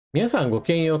皆さんご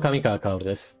きげんよう、上川薫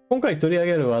です。今回取り上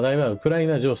げる話題はウクライ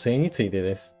ナ情勢について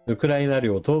です。ウクライナ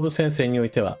領東部戦線におい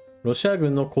ては、ロシア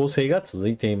軍の攻勢が続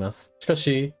いています。しか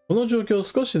し、この状況を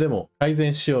少しでも改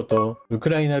善しようと、ウ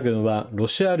クライナ軍はロ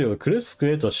シア領クルスク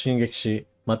へと進撃し、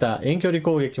また遠距離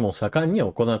攻撃も盛んに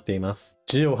行っています。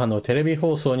地上波のテレビ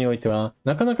放送においては、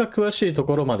なかなか詳しいと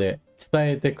ころまで伝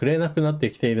えてくれなくなって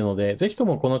きているので、ぜひと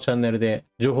もこのチャンネルで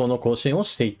情報の更新を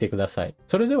していってください。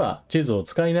それでは地図を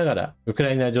使いながら、ウク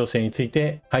ライナ情勢につい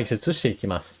て解説していき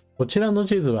ます。こちらの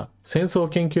地図は戦争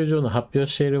研究所の発表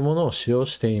しているものを使用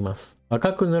しています。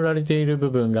赤く塗られている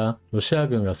部分がロシア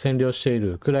軍が占領してい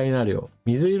るウクライナ領、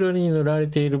水色に塗られ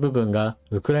ている部分が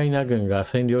ウクライナ軍が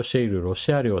占領しているロ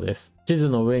シア領です。地図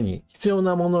の上に必要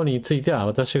なものについては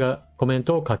私がコメン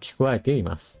トを書き加えてい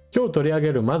ます。今日取り上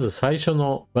げるまず最初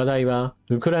の話題は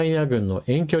ウクライナ軍の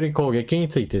遠距離攻撃に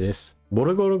ついてです。ボ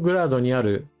ルゴルグラードにあ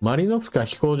るマリノフカ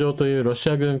飛行場というロシ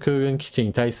ア軍空軍基地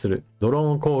に対するドロ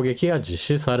ーン攻撃が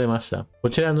実施されました。こ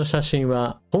ちらの写真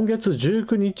は今月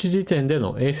19日時点で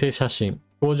の衛星写真。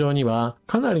飛行場には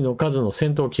かなりの数の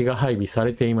戦闘機が配備さ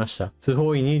れていました。ス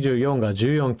ホイ24が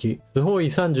14機、スホイ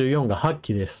34が8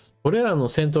機です。これらの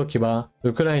戦闘機は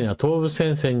ウクライナ東部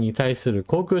戦線に対する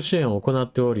航空支援を行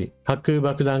っており、滑空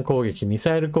爆弾攻撃、ミ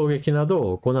サイル攻撃な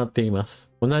どを行っていま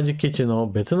す。同じ基地の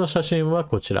別の写真は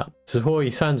こちら。スホイ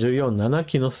34、7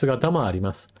機の姿もあり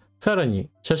ます。さら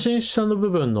に写真下の部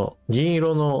分の銀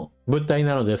色の物体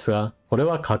なのですが、これ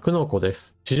は格納庫で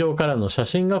す。地上からの写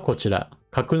真がこちら。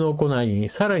格納庫内に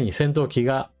さらに戦闘機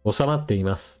が収まってい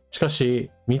ます。しか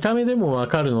し、見た目でもわ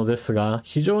かるのですが、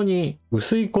非常に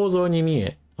薄い構造に見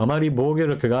え、あまり防御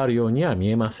力があるようには見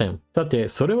えません。さて、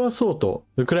それはそうと、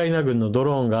ウクライナ軍のド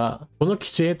ローンがこの基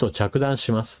地へと着弾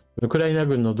します。ウクライナ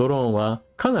軍のドローンは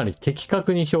かなり的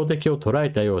確に標的を捉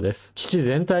えたようです。基地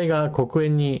全体が黒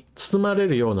煙に包まれ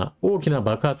るような大きな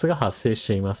爆発が発生し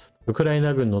ています。ウクライ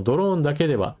ナ軍のドローンだけ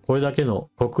ではこれだけ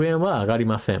の黒煙は上がり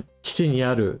ません。基地に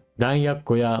ある弾薬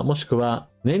庫やもしくは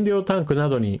燃料タンクな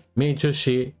どに命中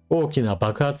し、大きな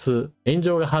爆発、炎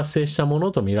上が発生したも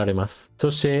のとみられます。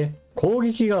そして攻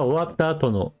撃が終わった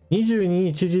後の22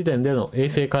日時点での衛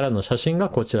星からの写真が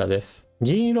こちらです。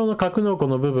銀色の格納庫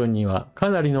の部分にはか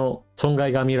なりの損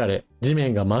害が見られ、地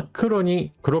面が真っ黒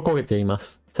に黒焦げていま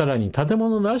す。さらに建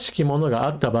物らしきものがあ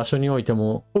った場所において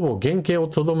もほぼ原形を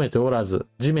とどめておらず、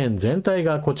地面全体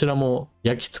がこちらも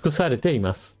焼き尽くされてい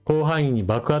ます。広範囲に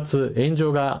爆発、炎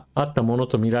上があったもの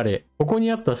とみられ、ここに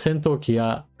あった戦闘機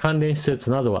や関連施設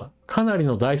などはかなり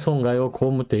の大損害を被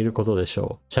っていることでし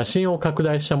ょう。写真を拡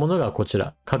大したものがこち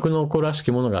ら。格納庫らし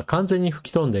きものが完全に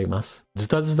吹き飛んでいます。ズ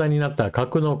タズタになった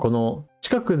格納庫の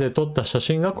近くで撮った写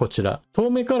真がこちら。遠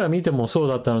目から見てもそう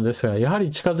だったのですが、やは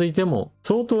り近づいても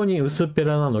相当に薄っぺ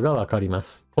らなのがわかりま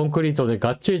す。コンクリートで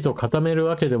がっちりと固める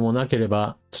わけでもなけれ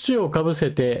ば、土をかぶ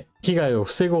せて被害を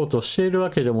防ごうとしているわ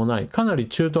けでもない、かなり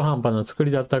中途半端な作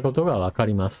りだったことがわか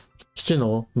ります。基地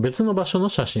の別の場所の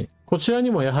写真。こちら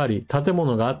にもやはり建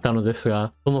物があったのです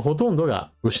が、そのほとんど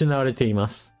が失われていま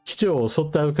す。基地を襲っ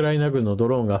たウクライナ軍のド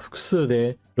ローンが複数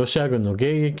でロシア軍の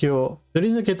迎撃をすり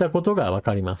抜けたことがわ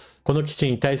かります。この基地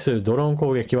に対するドローン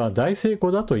攻撃は大成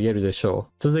功だと言えるでしょ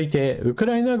う。続いて、ウク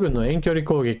ライナ軍の遠距離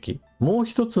攻撃。もう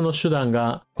一つの手段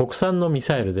が国産のミ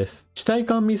サイルです。地対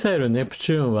艦ミサイルネプ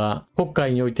チューンは黒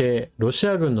海においてロシ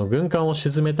ア軍の軍艦を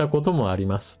沈めたこともあり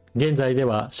ます。現在で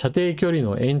は射程距離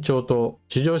の延長と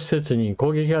地上施設に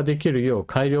攻撃ができるよう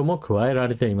改良も加えら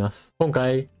れています。今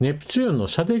回、ネプチューンの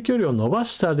射程距離を伸ば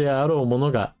したであろうも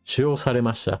のが使用され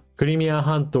ました。クリミア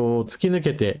半島を突き抜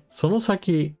けて、その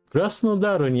先、クラスノ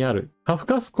ダールにあるカフ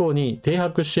カス港に停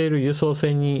泊している輸送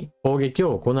船に攻撃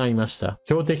を行いました。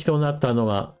標的となったの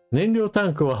は燃料タ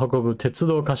ンクを運ぶ鉄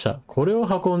道貨車、これを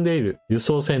運んでいる輸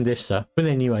送船でした。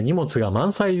船には荷物が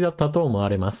満載だったと思わ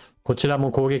れます。こちら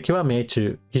も攻撃は命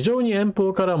中。非常に遠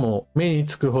方からも目に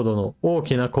つくほどの大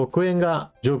きな黒煙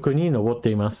が上空に上って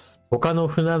います。他の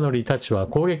船乗りたちは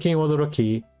攻撃に驚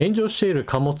き、炎上している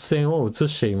貨物船を映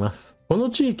しています。この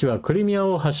地域はクリミア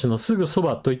大橋のすぐそ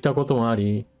ばといったこともあ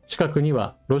り、近くに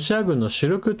はロシア軍の主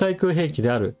力対空兵器で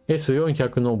ある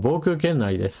S400 の防空圏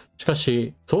内です。しか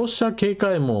し、そうした警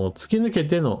戒網を突き抜け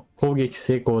ての攻撃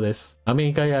成功です。アメ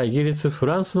リカやイギリス、フ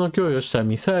ランスの供与した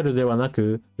ミサイルではな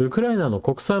く、ウクライナの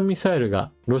国産ミサイル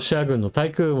がロシア軍の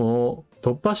対空網を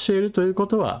突破しているというこ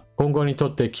とは今後にと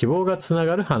って希望がつな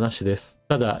がる話です。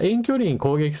ただ遠距離に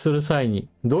攻撃する際に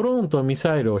ドローンとミ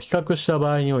サイルを比較した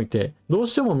場合においてどう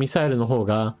してもミサイルの方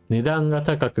が値段が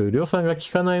高く量産が効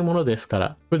かないものですか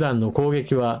ら普段の攻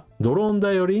撃はドローン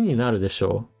頼りになるでし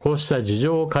ょう。こうした事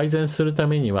情を改善するた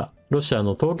めにはロシア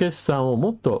の凍結資産を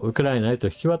もっとウクライナへと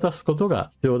引き渡すことが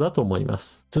必要だと思いま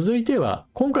す。続いては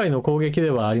今回の攻撃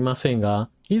ではありませんが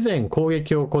以前攻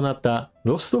撃を行った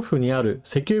ロストフにある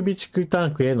石油備蓄タ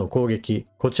ンクへの攻撃、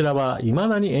こちらは未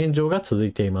だに炎上が続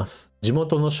いています。地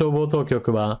元の消防当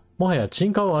局はもはや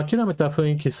鎮火を諦めた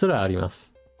雰囲気すらありま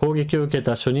す。攻撃を受け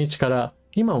た初日から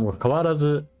今も変わら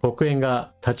ず黒煙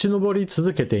が立ち上り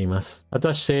続けています。果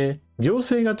たして行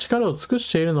政が力を尽く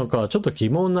しているのかはちょっと疑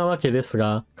問なわけです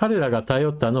が、彼らが頼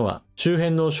ったのは周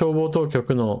辺の消防当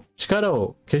局の力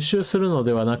を結集するの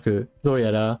ではなく、どう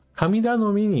やら神頼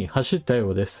みに走ったよ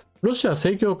うです。ロシア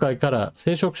正教会から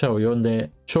聖職者を呼んで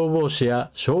消防士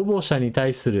や消防車に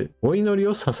対するお祈り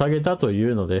を捧げたとい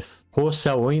うのです。こうし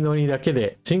たお祈りだけ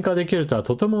で鎮火できるとは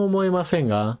とても思えません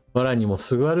が、藁にも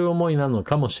すがる思いなの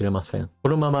かもしれません。こ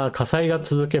のまま火災が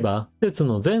続けば、施設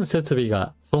の全設備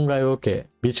が損害を受け、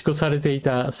備蓄されてい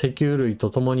た石油類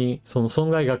とともにその損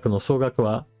害額の総額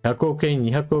は100億円、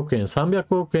200億円、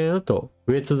300億円へと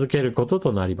増え続けること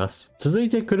となります。続い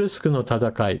てクルスクの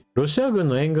戦い。ロシア軍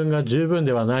の援軍が十分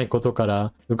ではないことか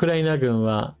ら、ウクライナ軍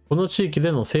はこの地域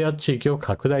での制圧地域を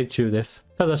拡大中です。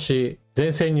ただし、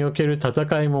前線における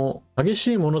戦いも激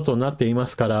しいものとなっていま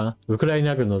すから、ウクライ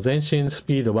ナ軍の前進ス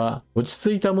ピードは落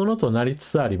ち着いたものとなりつ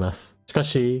つあります。しか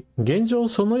し、現状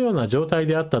そのような状態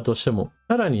であったとしても、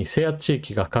さらに制圧地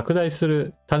域が拡大す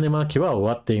る種まきは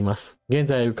終わっています。現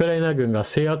在、ウクライナ軍が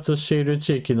制圧している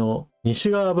地域の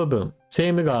西側部分、セ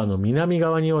ーム川の南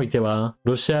側においては、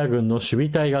ロシア軍の守備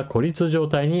隊が孤立状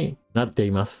態になって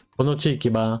います。この地域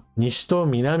は、西と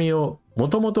南をも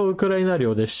ともとウクライナ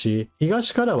領ですし、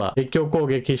東からは越境攻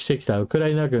撃してきたウクラ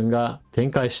イナ軍が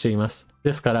展開しています。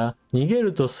ですから、逃げ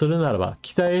るとするならば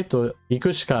北へと行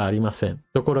くしかありません。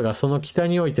ところがその北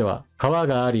においては川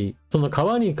があり、その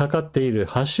川にかかっている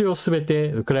橋をすべ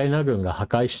てウクライナ軍が破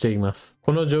壊しています。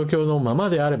この状況のまま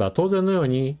であれば当然のよう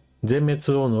に全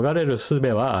滅を逃れる術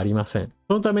はありません。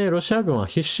そのためロシア軍は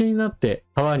必死になって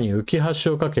川に浮き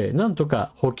橋をかけ、なんと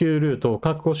か補給ルートを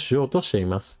確保しようとしてい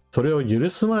ます。それを許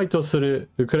すまいとする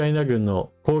ウクライナ軍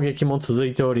の攻撃も続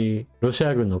いており、ロシ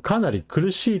ア軍のかなり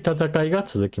苦しい戦いが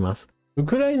続きます。ウ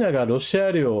クライナがロシ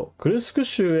ア領クルスク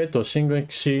州へと進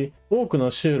撃し、多くの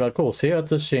集落を制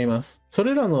圧しています。そ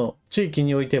れらの地域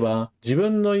においては、自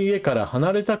分の家から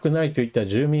離れたくないといった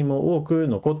住民も多く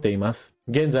残っています。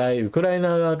現在、ウクライ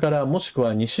ナ側からもしく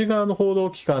は西側の報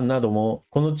道機関なども、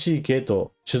この地域へ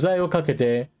と取材をかけ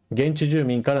て、現地住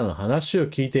民からの話を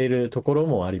聞いているところ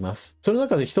もあります。その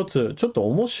中で一つちょっと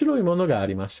面白いものがあ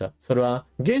りました。それは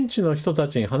現地の人た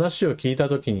ちに話を聞いた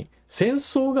時に戦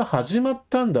争が始まっ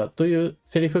たんだという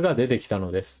セリフが出てきた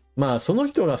のです。まあその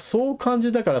人がそう感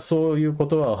じたからそういう言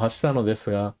葉を発したのです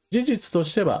が、事実と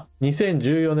しては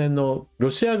2014年のロ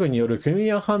シア軍によるクリ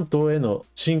ミア半島への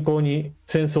侵攻に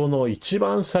戦争の一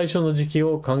番最初の時期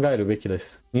を考えるべきで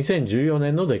す。2014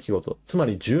年の出来事、つま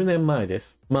り10年前で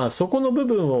す。まあそこの部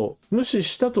分を無視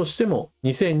したとしても、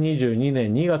2022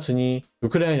年2月にウ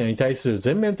クライナに対する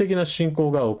全面的な侵攻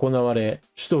が行われ、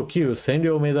首都キーウ占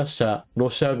領を目指したロ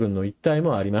シア軍の一帯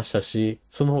もありましたし、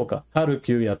その他、ハル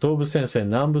キウや東部戦線、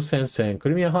南部戦線、ク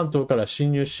リミア半島から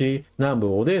侵入し、南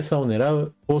部オデーサを狙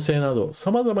う攻勢など、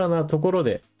様々なところ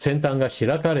で戦端が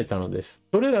開かれたのです。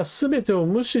それら全てを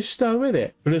無視した上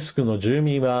で、クルスクの住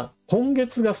民は、今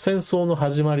月が戦争の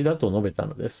始まりだと述べた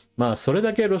のです。まあそれ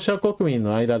だけロシア国民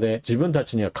の間で自分た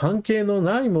ちには関係の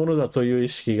ないものだという意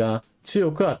識が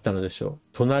強くあったのでしょう。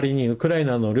隣にウクライ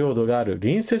ナの領土がある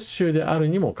隣接州である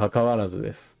にもかかわらず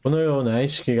です。このような意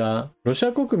識がロシ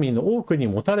ア国民の多くに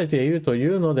持たれているとい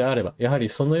うのであれば、やはり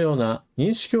そのような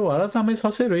認識を改め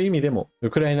させる意味でも、ウ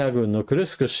クライナ軍のクル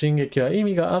スク進撃は意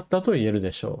味があったと言える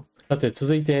でしょう。さて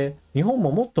続いて、日本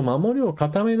ももっと守りを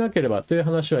固めなければという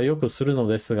話はよくするの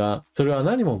ですが、それは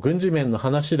何も軍事面の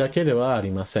話だけではあり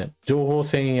ません。情報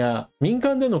戦や民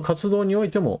間での活動におい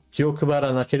ても気を配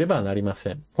らなければなりま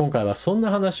せん。今回はそん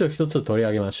な話を一つ取り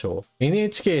上げましょう。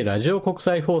NHK ラジオ国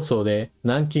際放送で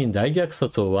南京大虐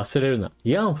殺を忘れるな、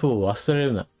慰安婦を忘れ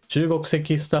るな、中国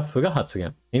籍スタッフが発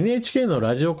言。NHK の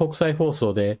ラジオ国際放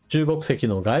送で中国籍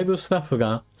の外部スタッフ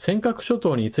が尖閣諸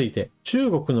島について中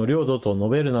国の領土と述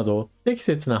べるなど不適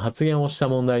切な発言をした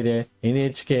問題で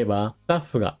NHK はスタッ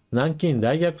フが南京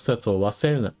大虐殺を忘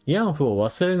れるな、慰安婦を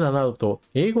忘れるななどと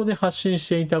英語で発信し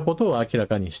ていたことを明ら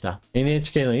かにした。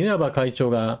NHK の稲葉会長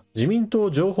が自民党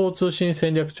情報通信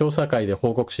戦略調査会で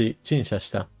報告し陳謝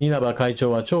した。稲葉会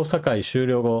長は調査会終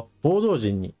了後、報道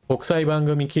陣に国際番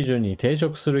組基準に抵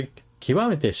触する極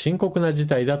めて深刻な事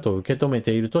態だと受け止め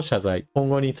ていると謝罪。今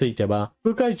後については、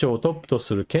副会長をトップと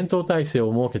する検討体制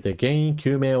を設けて原因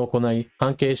究明を行い、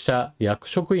関係した役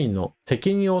職員の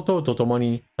責任を問うととも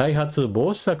に、再発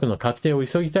防止策の確定を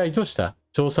急ぎたいとした。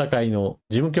調査会の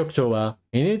事務局長は、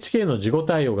NHK の事後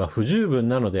対応が不十分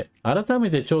なので、改め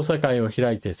て調査会を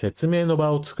開いて説明の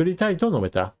場を作りたいと述べ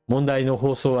た。問題の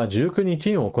放送は19日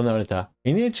に行われた。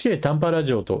NHK 短波ラ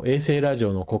ジオと衛星ラジ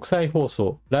オの国際放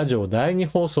送、ラジオ第2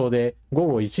放送で午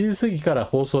後1時過ぎから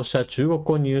放送した中国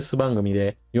語ニュース番組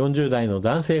で、40代の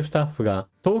男性スタッフが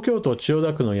東京都千代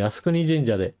田区の靖国神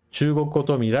社で中国語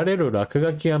と見られる落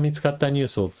書きが見つかったニュー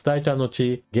スを伝えた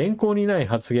後、原稿にない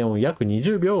発言を約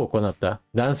20秒行った。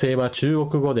男性は中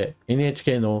国語で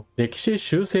NHK の歴史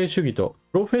修正主義と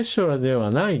プロフェッショナルでは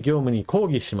ない業務に抗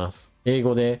議します。英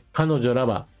語で彼女ら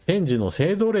は戦時の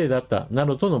制度例だったな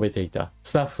どと述べていた。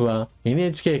スタッフは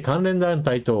NHK 関連団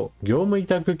体と業務委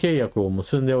託契約を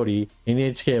結んでおり、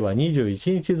NHK は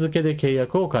21日付で契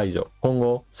約を解除。今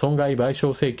後、損害賠償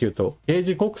請求と刑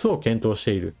事告訴を検討し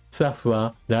ている。スタッフ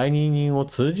は代理人を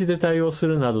通じて対応す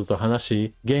るなどと話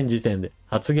し、現時点で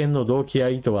発言の動機や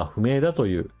意図は不明だと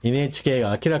いう。NHK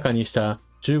が明らかにした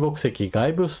中国籍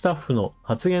外部スタッフの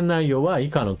発言内容は以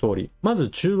下の通り。まず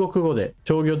中国語で、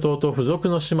長魚島と付属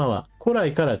の島は古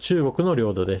来から中国の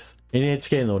領土です。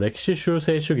NHK の歴史修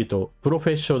正主義とプロフ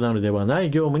ェッショナルではな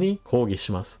い業務に抗議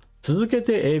します。続け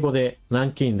て英語で、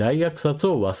南京大虐殺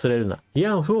を忘れるな、慰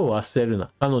安婦を忘れるな、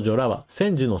彼女らは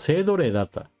戦時の制度例だっ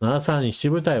た、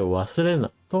731部隊を忘れる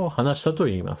な、と話したと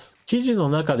いいます。記事の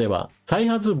中では、再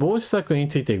発防止策に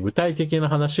ついて具体的な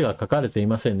話が書かれてい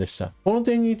ませんでした。この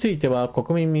点については、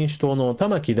国民民主党の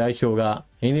玉木代表が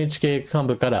NHK 幹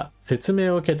部から説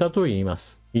明を受けたといいま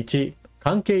す。1、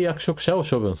関係役職者を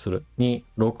処分する。2、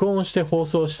録音して放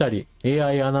送したり、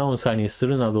AI アナウンサーにす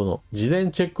るなどの事前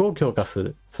チェックを強化す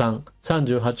る。3、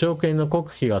38億円の国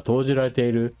費が投じられて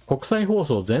いる国際放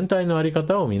送全体の在り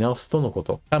方を見直すとのこ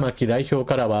と。玉木代表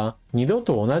からは、二度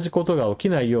と同じことが起き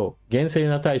ないよう厳正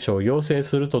な対処を要請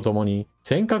するとともに、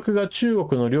尖閣が中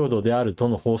国の領土であると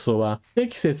の放送は不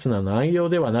適切な内容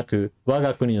ではなく、我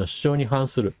が国の主張に反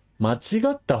する間違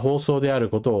った放送である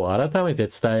ことを改めて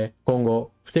伝え、今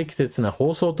後不適切な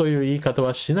放送という言い方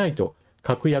はしないと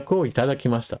確約をいただき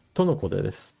ましたとのこと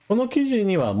です。この記事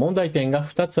には問題点が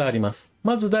2つあります。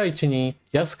まず第一に、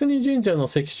靖国神社の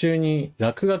石柱に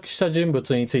落書きした人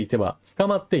物については捕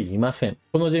まっていません。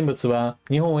この人物は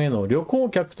日本への旅行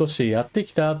客としてやって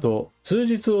きた後、数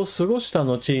日を過ごした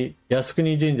後、靖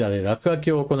国神社で落書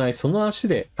きを行い、その足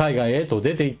で海外へと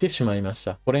出て行ってしまいまし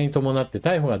た。これに伴って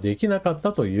逮捕ができなかっ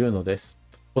たというのです。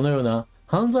このような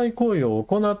犯罪行為を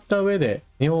行った上で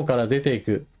日本から出てい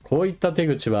く、こういった手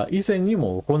口は以前に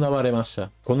も行われまし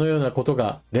た。このようなこと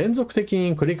が連続的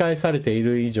に繰り返されてい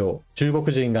る以上、中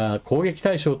国人が攻撃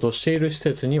対象としている施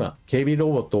設には警備ロ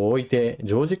ボットを置いて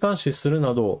常時監視する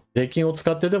など、税金を使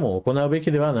ってでも行うべ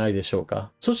きではないでしょう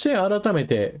か。そして改め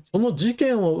て、その事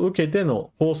件を受けての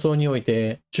放送におい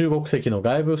て、中国籍の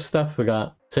外部スタッフ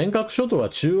が尖閣諸島は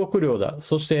中国領だ。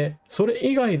そして、それ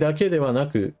以外だけではな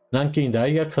く、南京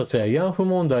大虐殺や慰安婦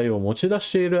問題を持ち出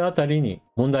しているあたりに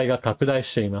問題が拡大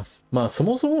しています。そ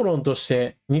もそも論とし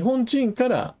て、日本人か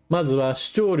らまずは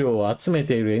視聴料を集め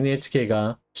ている NHK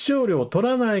が、視聴料を取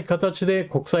らない形で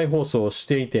国際放送をし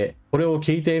ていて、これを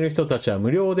聞いている人たちは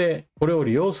無料でこれを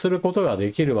利用することがで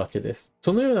きるわけです。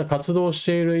そのような活動をし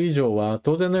ている以上は、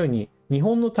当然のように日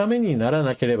本のためになら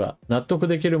なければ納得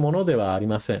できるものではあり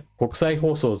ません。国際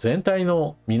放送全体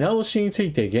の見直しにつ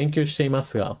いて言及していま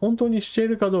すが、本当にしてい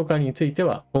るかどうかについて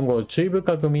は今後注意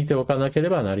深く見ておかなけれ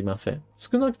ばなりません。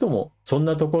少なくともそん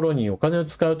なところにお金を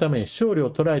使うために視聴料を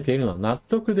捉えているのは納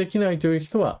得できないという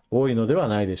人は多いのでは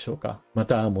ないでしょうか。ま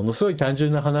た、ものすごい単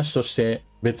純な話として、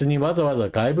別にわざわざ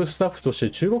外部スタッフとし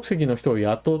て中国籍の人を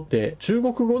雇って中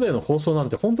国語での放送なん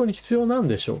て本当に必要なん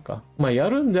でしょうか。や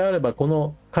るんであればこ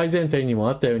の改善点にも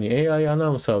あったように AI アナ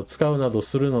ウンサーを使うなど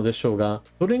するのでしょうが、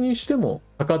それにしても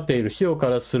かかっている費用か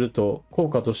らすると効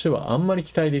果としてはあんまり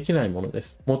期待できないもので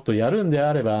す。もっとやるんで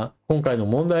あれば今回の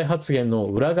問題発言の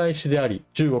裏返しであり、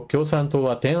中国共産党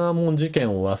は天安門事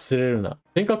件を忘れるな、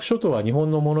尖閣諸島は日本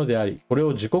のものであり、これ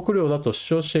を自国領だと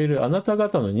主張しているあなた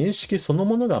方の認識その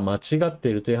ものが間違って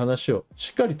いるという話を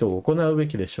しっかりと行うべ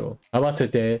きでしょう。合わせ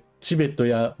てチベット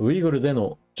やウイグルで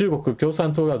の中国共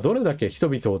産党がどれだけ人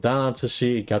々を弾圧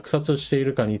し虐殺してい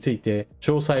るかについて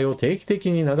詳細を定期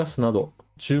的に流すなど、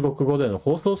中国語での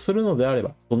放送するのであれ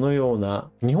ば、そのような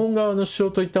日本側の主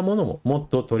張といったものももっ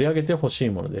と取り上げてほしい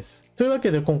ものです。というわけ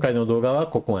で今回の動画は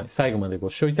ここまで。最後までご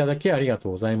視聴いただきありがと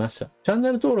うございました。チャンネ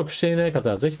ル登録していない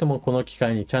方はぜひともこの機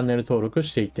会にチャンネル登録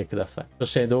していってください。そ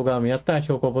して動画を見合ったら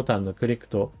評価ボタンのクリック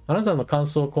とあなたの感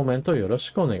想コメントよろし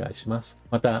くお願いします。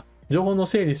また、情報の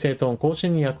整理整頓更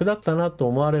新に役立ったなと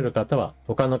思われる方は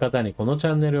他の方にこのチ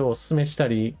ャンネルをお勧めした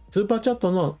り、スーパーチャッ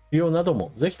トの利用など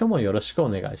もぜひともよろしくお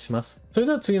願いします。それ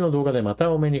では次の動画でま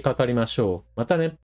たお目にかかりましょう。またね。